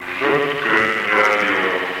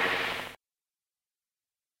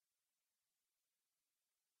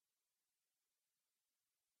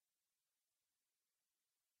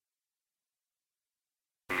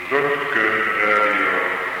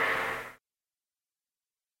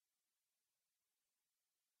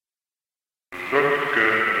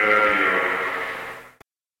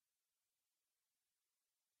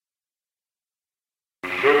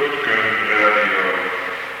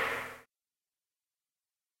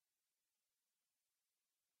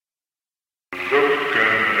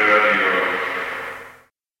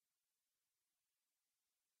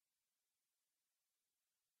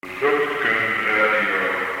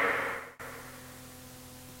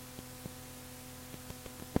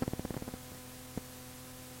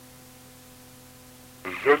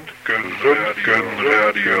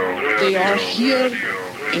They are here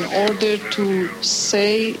in order to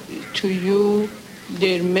say to you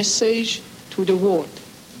their message to the world.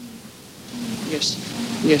 Yes,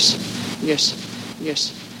 yes, yes,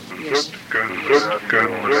 yes, yes.